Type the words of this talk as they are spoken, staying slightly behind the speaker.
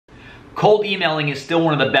Cold emailing is still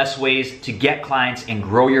one of the best ways to get clients and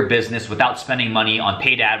grow your business without spending money on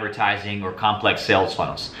paid advertising or complex sales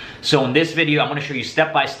funnels. So in this video, I'm going to show you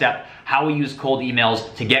step by step how we use cold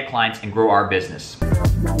emails to get clients and grow our business.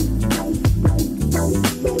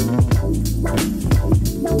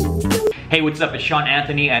 Hey, what's up? It's Sean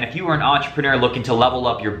Anthony, and if you are an entrepreneur looking to level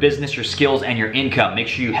up your business, your skills, and your income, make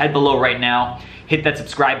sure you head below right now, hit that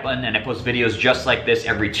subscribe button, and I post videos just like this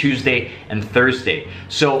every Tuesday and Thursday.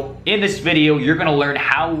 So in this video, you're gonna learn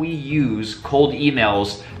how we use cold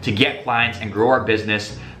emails to get clients and grow our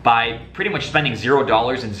business by pretty much spending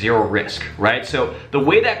 $0 and zero risk, right? So the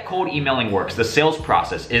way that cold emailing works, the sales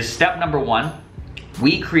process, is step number one,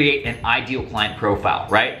 we create an ideal client profile,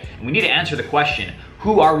 right? And we need to answer the question,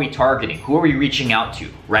 who are we targeting? Who are we reaching out to,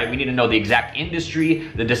 right? We need to know the exact industry,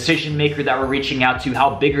 the decision maker that we're reaching out to,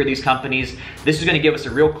 how big are these companies. This is gonna give us a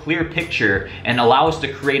real clear picture and allow us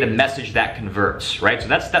to create a message that converts, right? So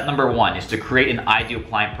that's step number one, is to create an ideal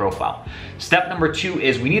client profile. Step number two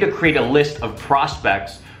is we need to create a list of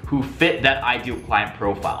prospects who fit that ideal client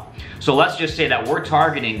profile. So let's just say that we're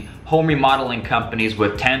targeting home remodeling companies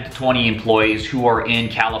with 10 to 20 employees who are in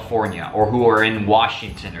California or who are in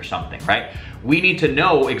Washington or something, right? We need to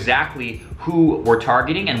know exactly who we're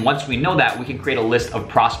targeting, and once we know that, we can create a list of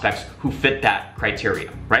prospects who fit that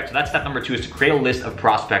criteria, right? So that's step number two, is to create a list of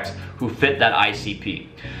prospects who fit that ICP.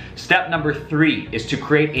 Step number three is to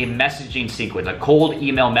create a messaging sequence, a cold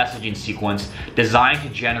email messaging sequence designed to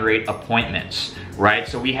generate appointments, right?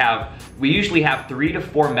 So we usually have 3 to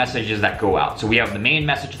 4 messages that go out. So we have the main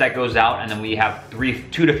message that goes out, and then we have 2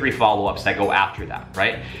 to 3 follow-ups that go after that,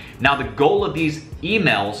 right? Now the goal of these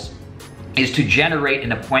emails is to generate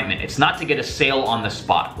an appointment. It's not to get a sale on the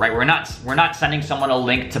spot, right? We're not sending someone a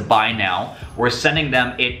link to buy now. We're sending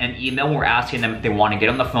them an email. We're asking them if they want to get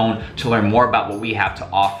on the phone to learn more about what we have to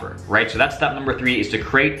offer, right? So that's step number three, is to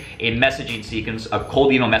create a messaging sequence, a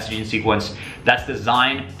cold email messaging sequence that's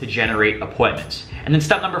designed to generate appointments. And then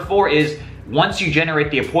step number four is, once you generate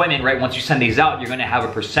the appointment, right, once you send these out, you're gonna have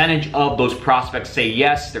a percentage of those prospects say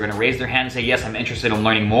yes. They're gonna raise their hand and say, yes, I'm interested in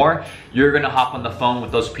learning more. You're gonna hop on the phone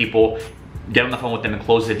with those people, get on the phone with them and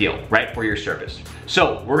close the deal, right, for your service.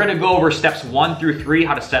 So we're gonna go over steps 1 through 3,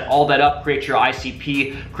 how to set all that up, create your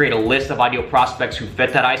ICP, create a list of ideal prospects who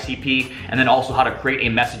fit that ICP, and then also how to create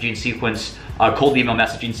a messaging sequence, a cold email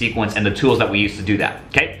messaging sequence, and the tools that we use to do that,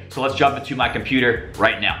 okay? So let's jump into my computer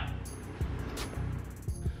right now.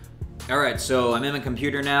 All right, so I'm in my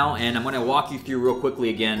computer now, and I'm gonna walk you through real quickly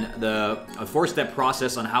again a 4-step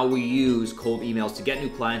process on how we use cold emails to get new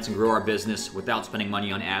clients and grow our business without spending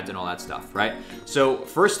money on ads and all that stuff, right? So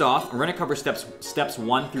first off, we're gonna cover steps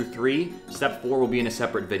 1 through 3. Step 4 will be in a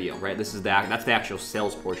separate video, right? That's the actual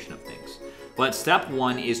sales portion of things. But step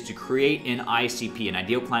 1 is to create an ICP, an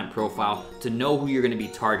ideal client profile, to know who you're gonna be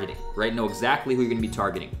targeting, right? Know exactly who you're gonna be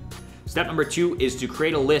targeting. Step number 2 is to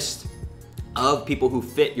create a list of people who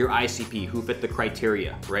fit your ICP, who fit the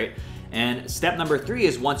criteria, right? And step number 3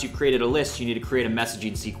 is, once you've created a list, you need to create a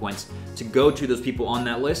messaging sequence to go to those people on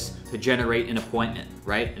that list to generate an appointment,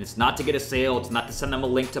 right? And it's not to get a sale, it's not to send them a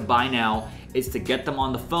link to buy now, it's to get them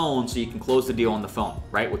on the phone so you can close the deal on the phone,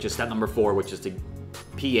 right? Which is step number 4, which is to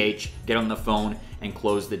get on the phone and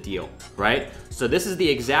close the deal, right? So this is the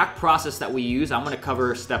exact process that we use. I'm gonna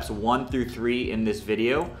cover steps 1 through 3 in this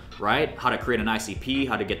video, right? How to create an ICP,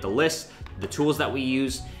 how to get the list, the tools that we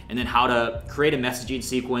use, and then how to create a messaging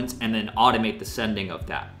sequence and then automate the sending of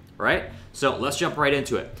that, right? So let's jump right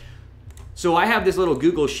into it. So I have this little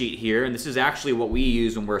Google sheet here, and this is actually what we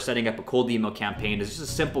use when we're setting up a cold email campaign. It's just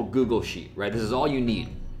a simple Google sheet, right? This is all you need.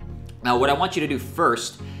 Now what I want you to do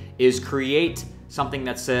first is create something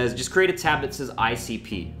that says, just create a tab that says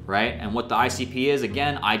ICP, right? And what the ICP is,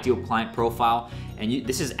 again, ideal client profile. And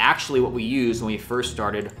this is actually what we used when we first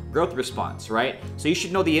started Growth Response, right? So you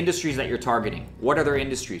should know the industries that you're targeting. What are their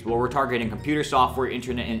industries? Well, we're targeting computer software,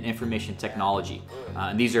 internet, and information technology.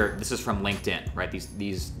 And this is from LinkedIn, right?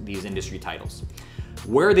 These industry titles.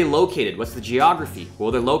 Where are they located? What's the geography?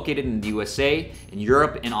 Well, they're located in the USA, in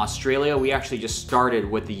Europe, and Australia. We actually just started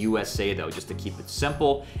with the USA though, just to keep it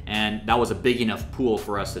simple, and that was a big enough pool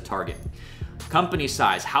for us to target. Company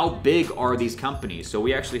size, how big are these companies? So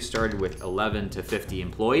we actually started with 11 to 50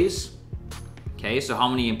 employees. Okay, so how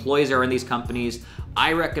many employees are in these companies?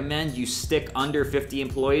 I recommend you stick under 50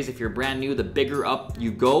 employees. If you're brand new, the bigger up you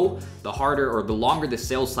go, the harder or the longer the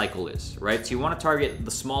sales cycle is, right? So you want to target the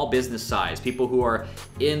small business size, people who are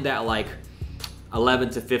in that like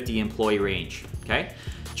 11 to 50 employee range, okay?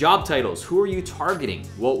 Job titles, who are you targeting?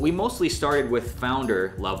 Well, we mostly started with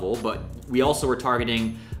founder level, but we also were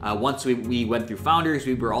targeting, once we went through founders,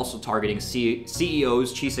 we were also targeting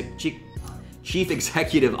CEOs, Chief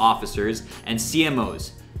Executive Officers, and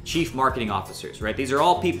CMOs, Chief Marketing Officers, right? These are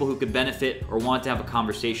all people who could benefit or want to have a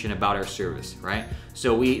conversation about our service, right?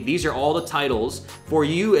 So these are all the titles. For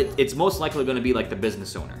you, it's most likely going to be like the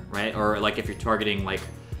business owner, right? Or like if you're targeting like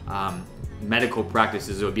medical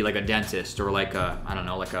practices, it would be like a dentist or like a, I don't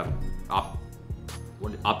know, like a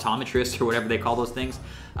optometrist or whatever they call those things.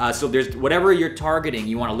 So there's whatever you're targeting,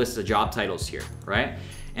 you want to list the job titles here, right?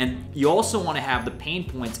 And you also want to have the pain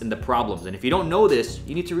points and the problems. And if you don't know this,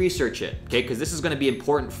 you need to research it, okay? Because this is going to be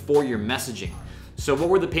important for your messaging. So what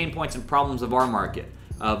were the pain points and problems of our market,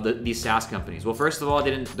 of these SaaS companies? Well, first of all,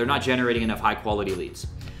 they're not generating enough high quality leads.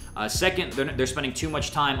 Second, they're spending too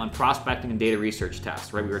much time on prospecting and data research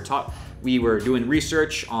tasks, right? We were doing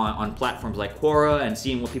research on platforms like Quora and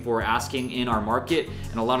seeing what people were asking in our market,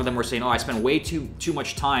 and a lot of them were saying, oh, I spend way too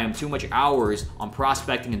much time, too much hours on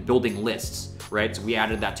prospecting and building lists, right? So we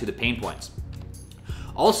added that to the pain points.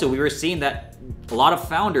 Also, we were seeing that a lot of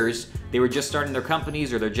founders, they were just starting their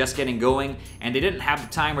companies or they're just getting going, and they didn't have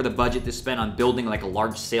the time or the budget to spend on building like a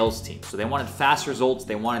large sales team. So they wanted fast results.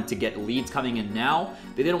 They wanted to get leads coming in now.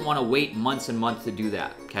 They didn't want to wait months and months to do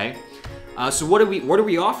that, okay? So what are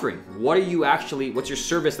we offering? What's your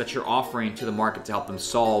service that you're offering to the market to help them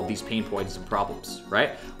solve these pain points and problems,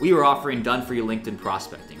 right? We were offering done-for-you LinkedIn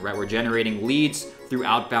prospecting, right? We're generating leads through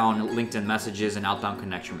outbound LinkedIn messages and outbound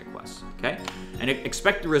connection requests, okay? And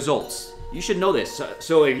expect the results. You should know this.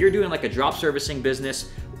 So if you're doing like a drop servicing business,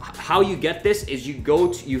 how you get this is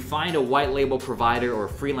you find a white label provider or a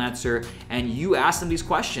freelancer and you ask them these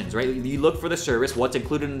questions, right? You look for the service, what's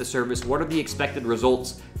included in the service, what are the expected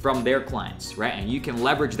results from their clients, right? And you can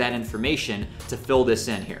leverage that information to fill this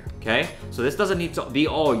in here, okay? So this doesn't need to be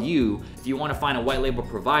all you. If you want to find a white label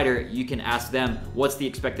provider, you can ask them, what's the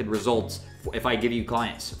expected results if I give you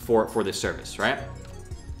clients for this service, right?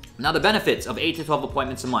 Now the benefits of 8 to 12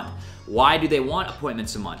 appointments a month. Why do they want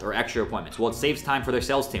appointments a month or extra appointments? Well, it saves time for their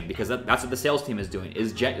sales team because that's what the sales team is doing,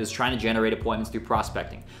 is trying to generate appointments through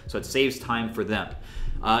prospecting. So it saves time for them.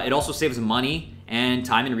 It also saves money and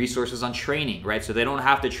time and resources on training, right? So they don't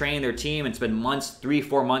have to train their team and spend months,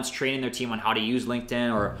 3-4 months training their team on how to use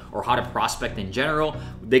LinkedIn or how to prospect in general.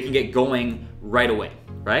 They can get going right away,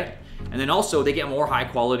 right? And then also they get more high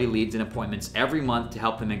quality leads and appointments every month to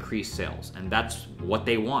help them increase sales. And that's what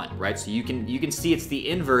they want, right? So you can see it's the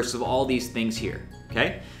inverse of all these things here,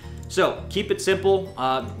 okay? So keep it simple.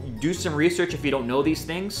 Do some research if you don't know these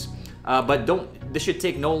things, but this should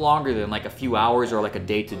take no longer than like a few hours or like a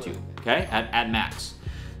day to do, okay? At max.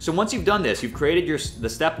 So once you've done this, you've created the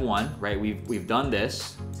step one, right? We've done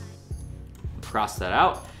this. Cross that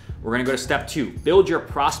out. We're gonna go to step 2, build your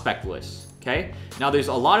prospect list. Okay. Now there's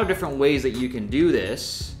a lot of different ways that you can do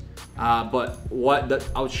this, but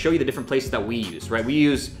I'll show you the different places that we use. Right? We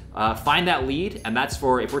use Find That Lead, and that's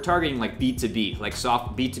for if we're targeting like B2B, like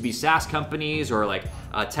soft B2B SaaS companies or like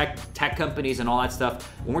tech companies and all that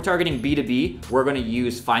stuff. When we're targeting B2B, we're going to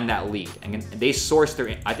use Find That Lead, and I think they source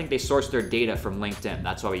their data from LinkedIn.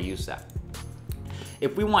 That's why we use that.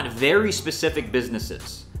 If we want very specific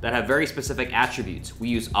businesses that have very specific attributes, we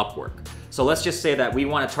use Upwork. So let's just say that we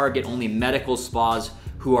want to target only medical spas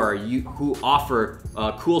who offer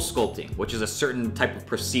CoolSculpting, which is a certain type of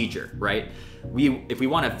procedure, right? If we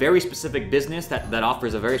want a very specific business that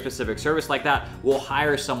offers a very specific service like that, we'll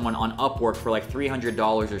hire someone on Upwork for like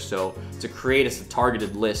 $300 or so to create us a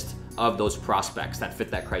targeted list of those prospects that fit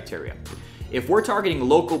that criteria. If we're targeting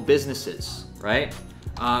local businesses, right?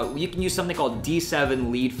 You can use something called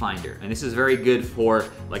D7 Lead Finder, and this is very good for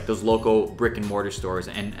like those local brick and mortar stores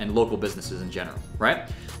and local businesses in general, right?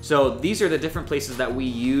 So these are the different places that we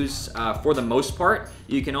use for the most part.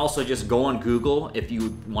 You can also just go on Google if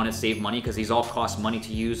you want to save money, because these all cost money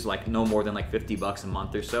to use, like no more than like $50 a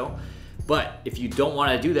month or so. But if you don't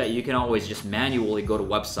want to do that, you can always just manually go to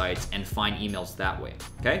websites and find emails that way,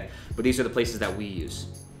 okay? But these are the places that we use.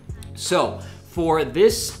 So for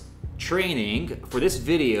this training, for this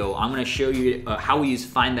video, I'm going to show you how we use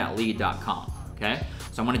findthatlead.com, okay?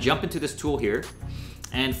 So I'm going to jump into this tool here,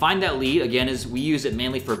 and Find That Lead, again, we use it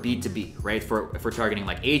mainly for B2B, right? If we're targeting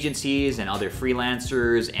like agencies and other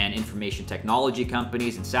freelancers and information technology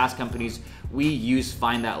companies and SaaS companies, we use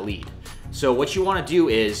Find That Lead. So what you want to do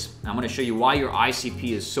is, I'm going to show you why your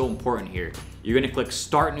ICP is so important here. You're going to click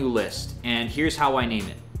Start New List, and here's how I name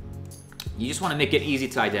it. You just want to make it easy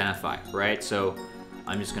to identify, right? So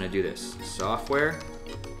I'm just going to do this. Software,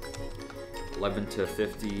 11 to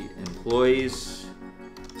 50 employees,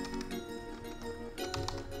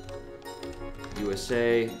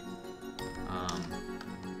 USA,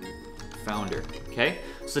 founder. Okay,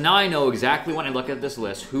 so now I know exactly when I look at this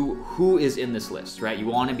list who is in this list, right? You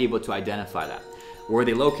want to be able to identify that. Where are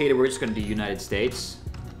they located? We're just going to do United States.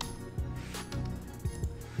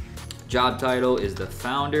 Job title is the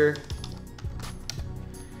founder.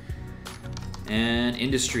 And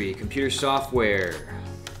industry, computer software,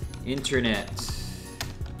 internet,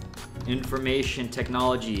 information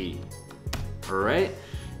technology. All right.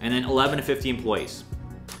 And then 11 to 50 employees.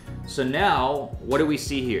 So now, what do we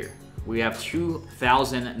see here? We have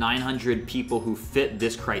 2,900 people who fit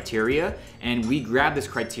this criteria, and we grab this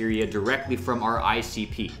criteria directly from our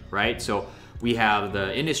ICP, right? So we have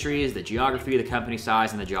the industries, the geography, the company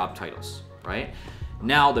size, and the job titles, right?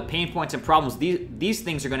 Now, the pain points and problems, these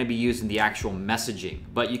things are going to be used in the actual messaging,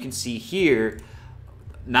 but you can see here,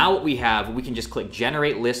 now what we have, we can just click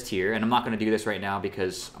generate list here, and I'm not going to do this right now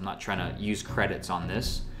because I'm not trying to use credits on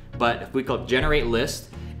this, but if we click generate list,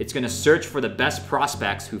 it's going to search for the best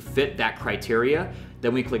prospects who fit that criteria.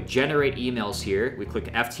 Then we click generate emails here. We click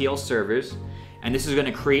FTL servers, and this is going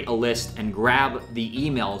to create a list and grab the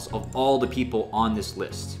emails of all the people on this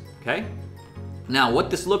list. Okay. Now, what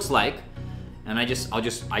this looks like, and I just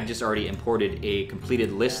already imported a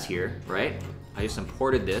completed list here, right? I just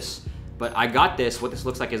imported this, but I got this. What this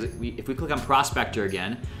looks like is if we click on Prospector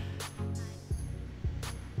again,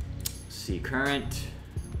 see current.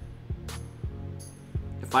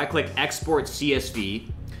 If I click export CSV,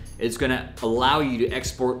 it's gonna allow you to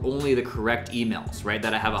export only the correct emails, right?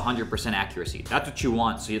 That I have 100% accuracy. That's what you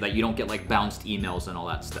want so that you don't get like bounced emails and all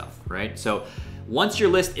that stuff, right? So once your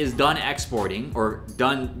list is done exporting or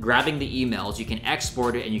done grabbing the emails, you can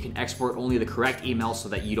export it and you can export only the correct emails so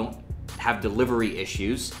that you don't have delivery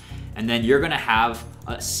issues. And then you're gonna have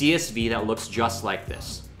a CSV that looks just like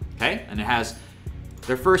this, okay? And it has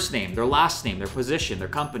their first name, their last name, their position, their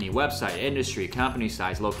company, website, industry, company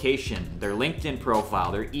size, location, their LinkedIn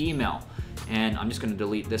profile, their email. And I'm just gonna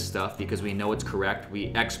delete this stuff because we know it's correct. We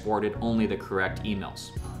exported only the correct emails.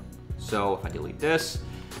 So if I delete this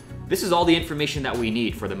is all the information that we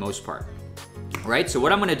need for the most part, right? So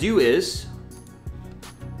what I'm gonna do is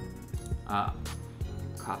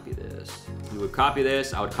copy this. We would copy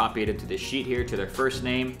this, I would copy it into this sheet here to their first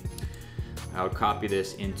name. I would copy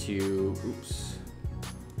this into,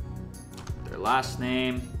 their last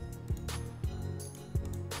name.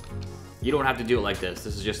 You don't have to do it like this.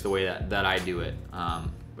 This is just the way that I do it.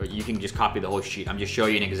 But you can just copy the whole sheet. I'm just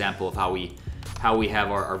showing you an example of how we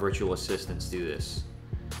have our virtual assistants do this.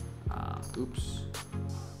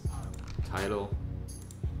 Title,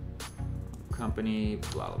 company,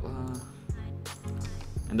 blah, blah, blah.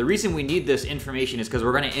 And the reason we need this information is because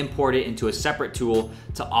we're going to import it into a separate tool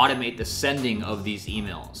to automate the sending of these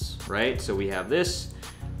emails, right? So we have this.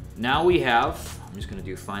 Now we have, I'm just going to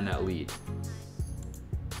do find that lead.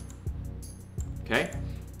 Okay.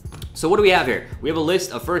 So what do we have here? We have a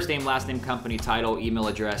list of first name, last name, company, title, email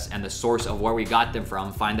address, and the source of where we got them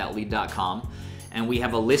from, findthatlead.com. And we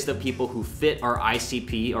have a list of people who fit our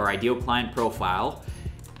ICP, or ideal client profile.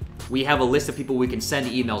 We have a list of people we can send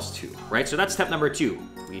emails to, right? So that's step number 2.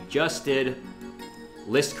 We just did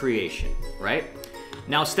list creation, right?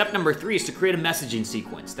 Now step number 3 is to create a messaging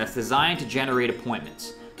sequence that's designed to generate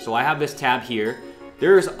appointments. So I have this tab here.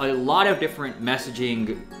 There's a lot of different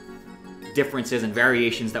messaging differences and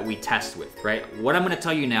variations that we test with, right? What I'm gonna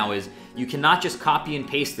tell you now is you cannot just copy and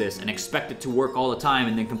paste this and expect it to work all the time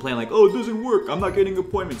and then complain like, oh, it doesn't work, I'm not getting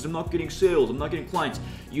appointments, I'm not getting sales, I'm not getting clients.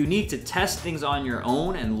 You need to test things on your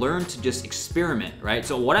own and learn to just experiment, right?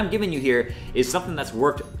 So what I'm giving you here is something that's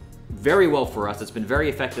worked very well for us, that's been very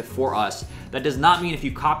effective for us. That does not mean if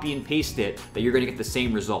you copy and paste it that you're gonna get the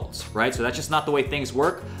same results, right? So that's just not the way things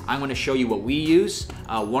work. I'm gonna show you what we use.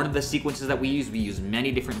 One of the sequences that we use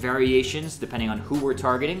many different variations depending on who we're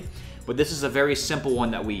targeting, but this is a very simple one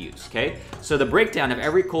that we use, okay? So the breakdown of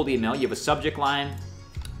every cold email, you have a subject line,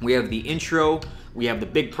 we have the intro, we have the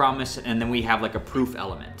big promise, and then we have like a proof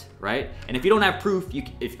element, right? And if you don't have proof,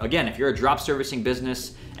 if you're a drop servicing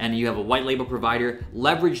business and you have a white label provider,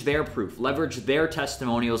 leverage their proof, leverage their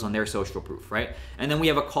testimonials on their social proof, right? And then we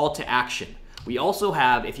have a call to action. We also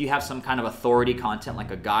have, if you have some kind of authority content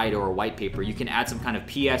like a guide or a white paper, you can add some kind of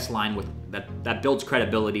PS line with that builds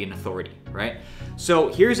credibility and authority, right? So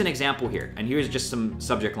here's an example here, and here's just some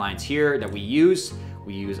subject lines here that we use.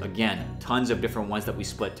 We use, again, tons of different ones that we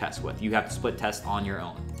split test with. You have to split test on your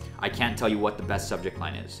own. I can't tell you what the best subject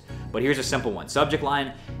line is, but here's a simple one. Subject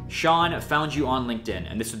line, Sean found you on LinkedIn,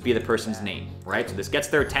 and this would be the person's name, right? So this gets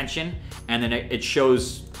their attention, and then it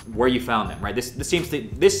shows where you found them, right?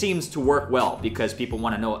 This seems to work well because people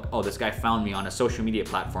want to know, oh, this guy found me on a social media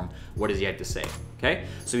platform. What does he have to say? Okay?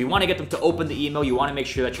 So you want to get them to open the email. You want to make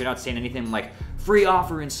sure that you're not saying anything like free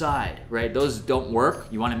offer inside, right? Those don't work.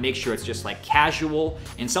 You want to make sure it's just like casual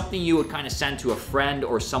and something you would kind of send to a friend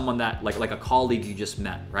or someone that like a colleague you just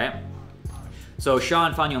met, right? So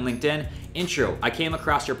Sean, found you on LinkedIn. Intro, I came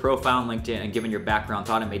across your profile on LinkedIn and given your background,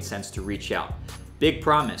 thought it made sense to reach out. Big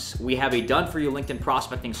promise, we have a done-for-you LinkedIn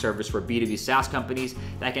prospecting service for B2B SaaS companies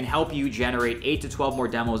that can help you generate 8 to 12 more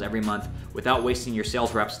demos every month without wasting your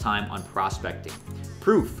sales reps' time on prospecting.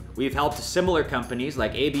 Proof, we've helped similar companies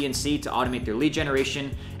like A, B, and C to automate their lead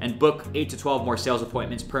generation and book 8 to 12 more sales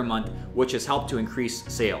appointments per month, which has helped to increase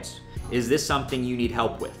sales. Is this something you need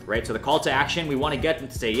help with, right? So the call to action, we want to get them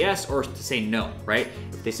to say yes or to say no, right?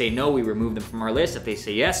 If they say no, we remove them from our list. If they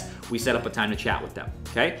say yes, we set up a time to chat with them,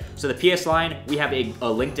 okay? So the PS line, we have a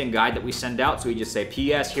LinkedIn guide that we send out. So we just say,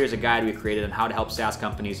 PS, here's a guide we created on how to help SaaS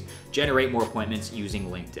companies generate more appointments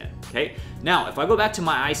using LinkedIn, okay? Now, if I go back to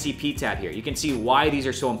my ICP tab here, you can see why these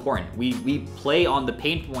are so important. We play on the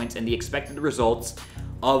pain points and the expected results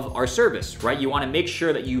of our service, right? You want to make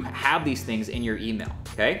sure that you have these things in your email,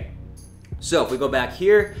 okay? So if we go back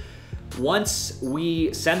here, once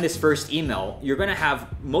we send this first email, you're gonna have,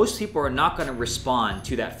 most people are not gonna respond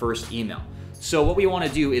to that first email. So what we wanna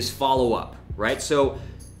do is follow up, right? So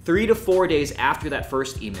 3 to 4 days after that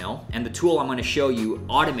first email, and the tool I'm gonna show you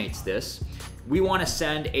automates this, we wanna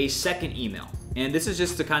send a second email. And this is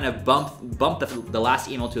just to kind of bump the last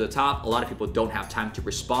email to the top. A lot of people don't have time to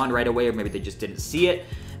respond right away, or maybe they just didn't see it.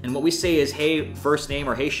 And what we say is, hey, first name,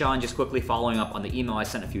 or hey, Sean, just quickly following up on the email I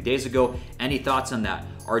sent a few days ago. Any thoughts on that?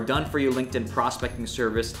 Our done-for-you LinkedIn prospecting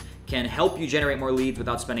service can help you generate more leads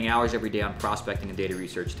without spending hours every day on prospecting and data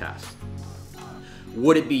research tasks.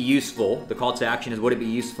 Would it be useful, the call to action is, would it be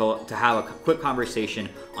useful to have a quick conversation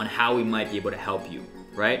on how we might be able to help you,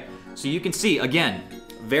 right? So you can see, again,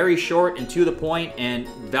 very short and to the point and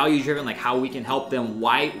value driven, like how we can help them,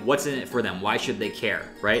 what's in it for them, why should they care,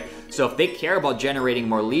 right? So if they care about generating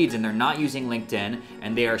more leads and they're not using LinkedIn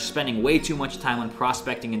and they are spending way too much time on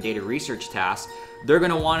prospecting and data research tasks, they're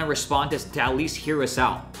gonna wanna respond to at least hear us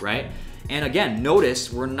out, right? And again,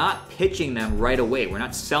 notice we're not pitching them right away. We're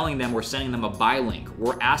not selling them, we're sending them a buy link.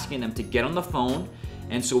 We're asking them to get on the phone,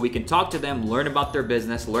 and so we can talk to them, learn about their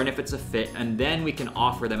business, learn if it's a fit, and then we can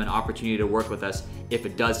offer them an opportunity to work with us if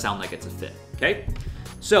it does sound like it's a fit, okay?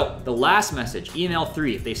 So the last message, email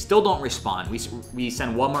 3, if they still don't respond, we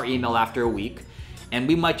send one more email after a week, and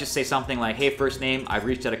we might just say something like, hey, first name, I've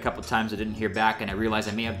reached out a couple times, I didn't hear back, and I realize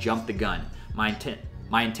I may have jumped the gun. My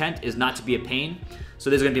intent is not to be a pain, so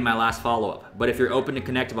this is gonna be my last follow-up. But if you're open to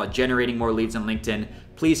connect about generating more leads on LinkedIn,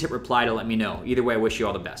 please hit reply to let me know. Either way, I wish you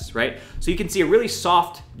all the best, right? So you can see a really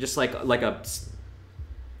soft, just like an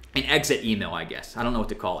exit email, I guess. I don't know what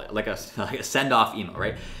to call it, like a send-off email,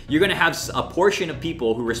 right? You're gonna have a portion of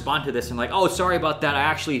people who respond to this and like, oh, sorry about that, I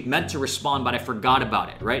actually meant to respond, but I forgot about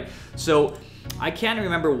it, right? So I can't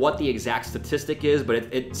remember what the exact statistic is, but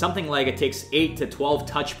it's something like it takes 8 to 12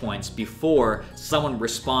 touch points before someone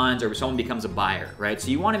responds or someone becomes a buyer, right? So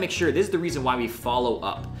you want to make sure, this is the reason why we follow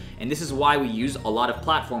up. And this is why we use a lot of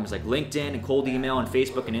platforms like LinkedIn and cold email and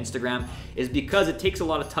Facebook and Instagram, is because it takes a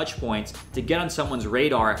lot of touch points to get on someone's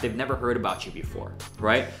radar if they've never heard about you before,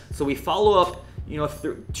 right? So we follow up,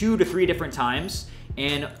 2 to 3 different times,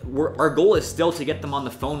 and our goal is still to get them on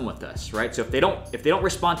the phone with us, right? So if they don't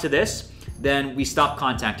respond to this, then we stop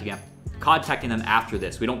contacting them after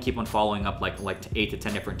this. We don't keep on following up like 8 to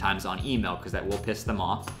 10 different times on email, because that will piss them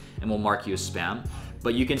off and will mark you as spam.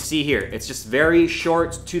 But you can see here, it's just very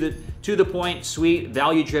short, to the point, sweet,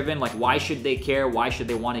 value driven. Like, why should they care? Why should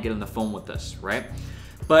they want to get on the phone with us, right?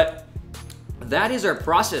 But that is our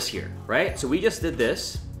process here, right? So we just did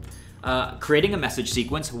this, creating a message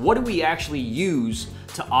sequence. What do we actually use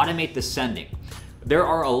to automate the sending? There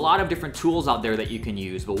are a lot of different tools out there that you can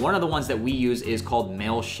use, but one of the ones that we use is called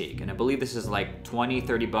Mailshake, and I believe this is like 20,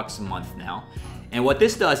 30 bucks a month now. And what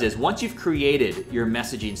this does is, once you've created your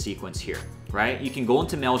messaging sequence here, right, you can go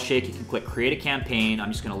into Mailshake, you can click create a campaign.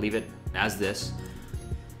 I'm just gonna leave it as this.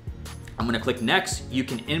 I'm gonna click next. You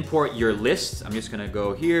can import your lists. I'm just gonna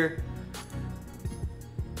go here.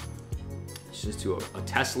 Let's just do a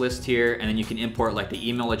test list here, and then you can import like the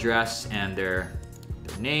email address and their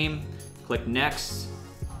name. Click next.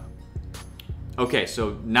 Okay,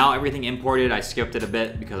 so now everything imported. I skipped it a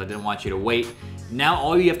bit because I didn't want you to wait. Now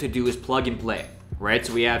all you have to do is plug and play, right?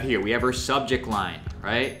 So we have our subject line,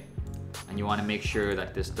 right? And you want to make sure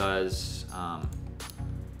that this does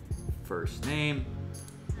first name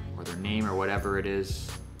or their name or whatever it is.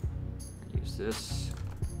 Use this.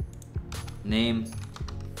 Name,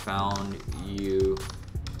 found you,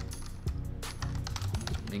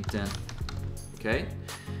 LinkedIn, okay?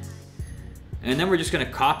 And then we're just gonna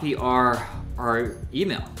copy our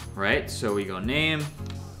email, right? So we go name,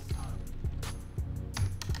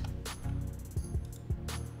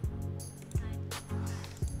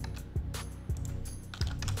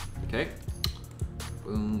 okay,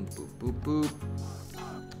 boom, boop, boop, boop.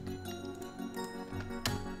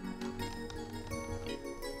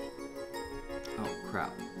 Oh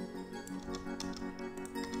crap.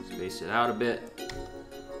 Space it out a bit.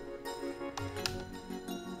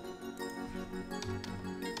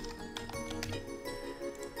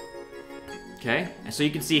 Okay, and so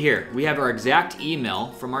you can see here, we have our exact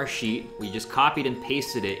email from our sheet. We just copied and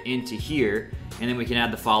pasted it into here, and then we can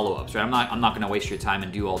add the follow-ups, right? I'm not gonna waste your time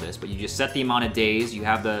and do all this, but you just set the amount of days, you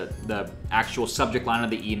have the actual subject line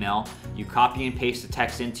of the email, you copy and paste the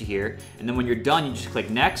text into here, and then when you're done, you just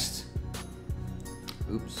click next.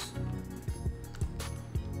 Oops.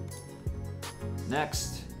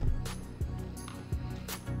 Next.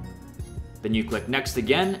 Then you click next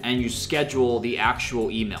again and you schedule the actual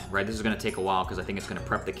email, right? This is gonna take a while because I think it's gonna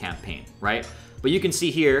prep the campaign, right? But you can see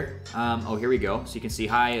here, oh, here we go. So you can see,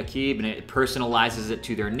 hi, Akib, and it personalizes it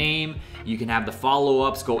to their name. You can have the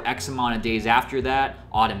follow-ups go X amount of days after that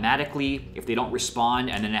automatically if they don't respond,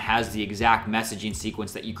 and then it has the exact messaging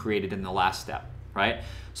sequence that you created in the last step, right?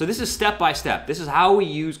 So this is step by step. This is how we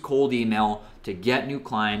use cold email to get new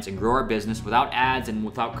clients and grow our business without ads and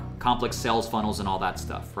without complex sales funnels and all that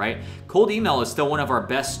stuff, right? Cold email is still one of our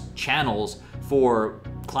best channels for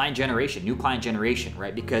client generation, new client generation,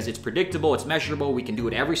 right? Because it's predictable, it's measurable, we can do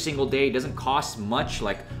it every single day. It doesn't cost much,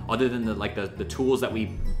 like other than the tools that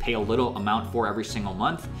we pay a little amount for every single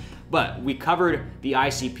month. But we covered the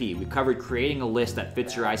ICP, we covered creating a list that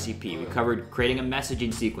fits your ICP, we covered creating a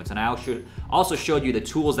messaging sequence, and I also showed you the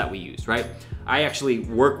tools that we use, right? I actually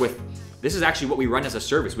work with, this is actually what we run as a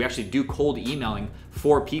service. We actually do cold emailing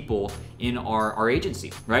for people in our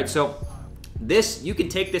agency, right? So this, you can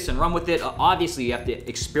take this and run with it. Obviously, you have to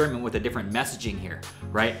experiment with a different messaging here,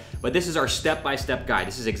 right? But this is our step-by-step guide.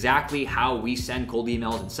 This is exactly how we send cold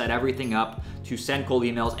emails and set everything up to send cold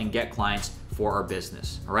emails and get clients for our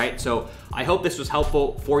business, all right? So I hope this was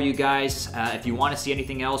helpful for you guys. If you want to see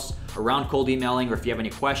anything else around cold emailing, or if you have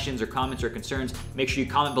any questions or comments or concerns, make sure you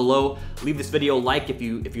comment below. Leave this video a like if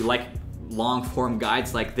you like long form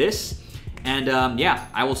guides like this. And yeah,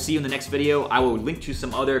 I will see you in the next video. I will link to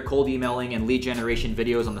some other cold emailing and lead generation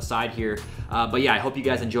videos on the side here. But yeah, I hope you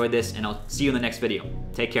guys enjoyed this, and I'll see you in the next video.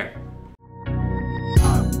 Take care.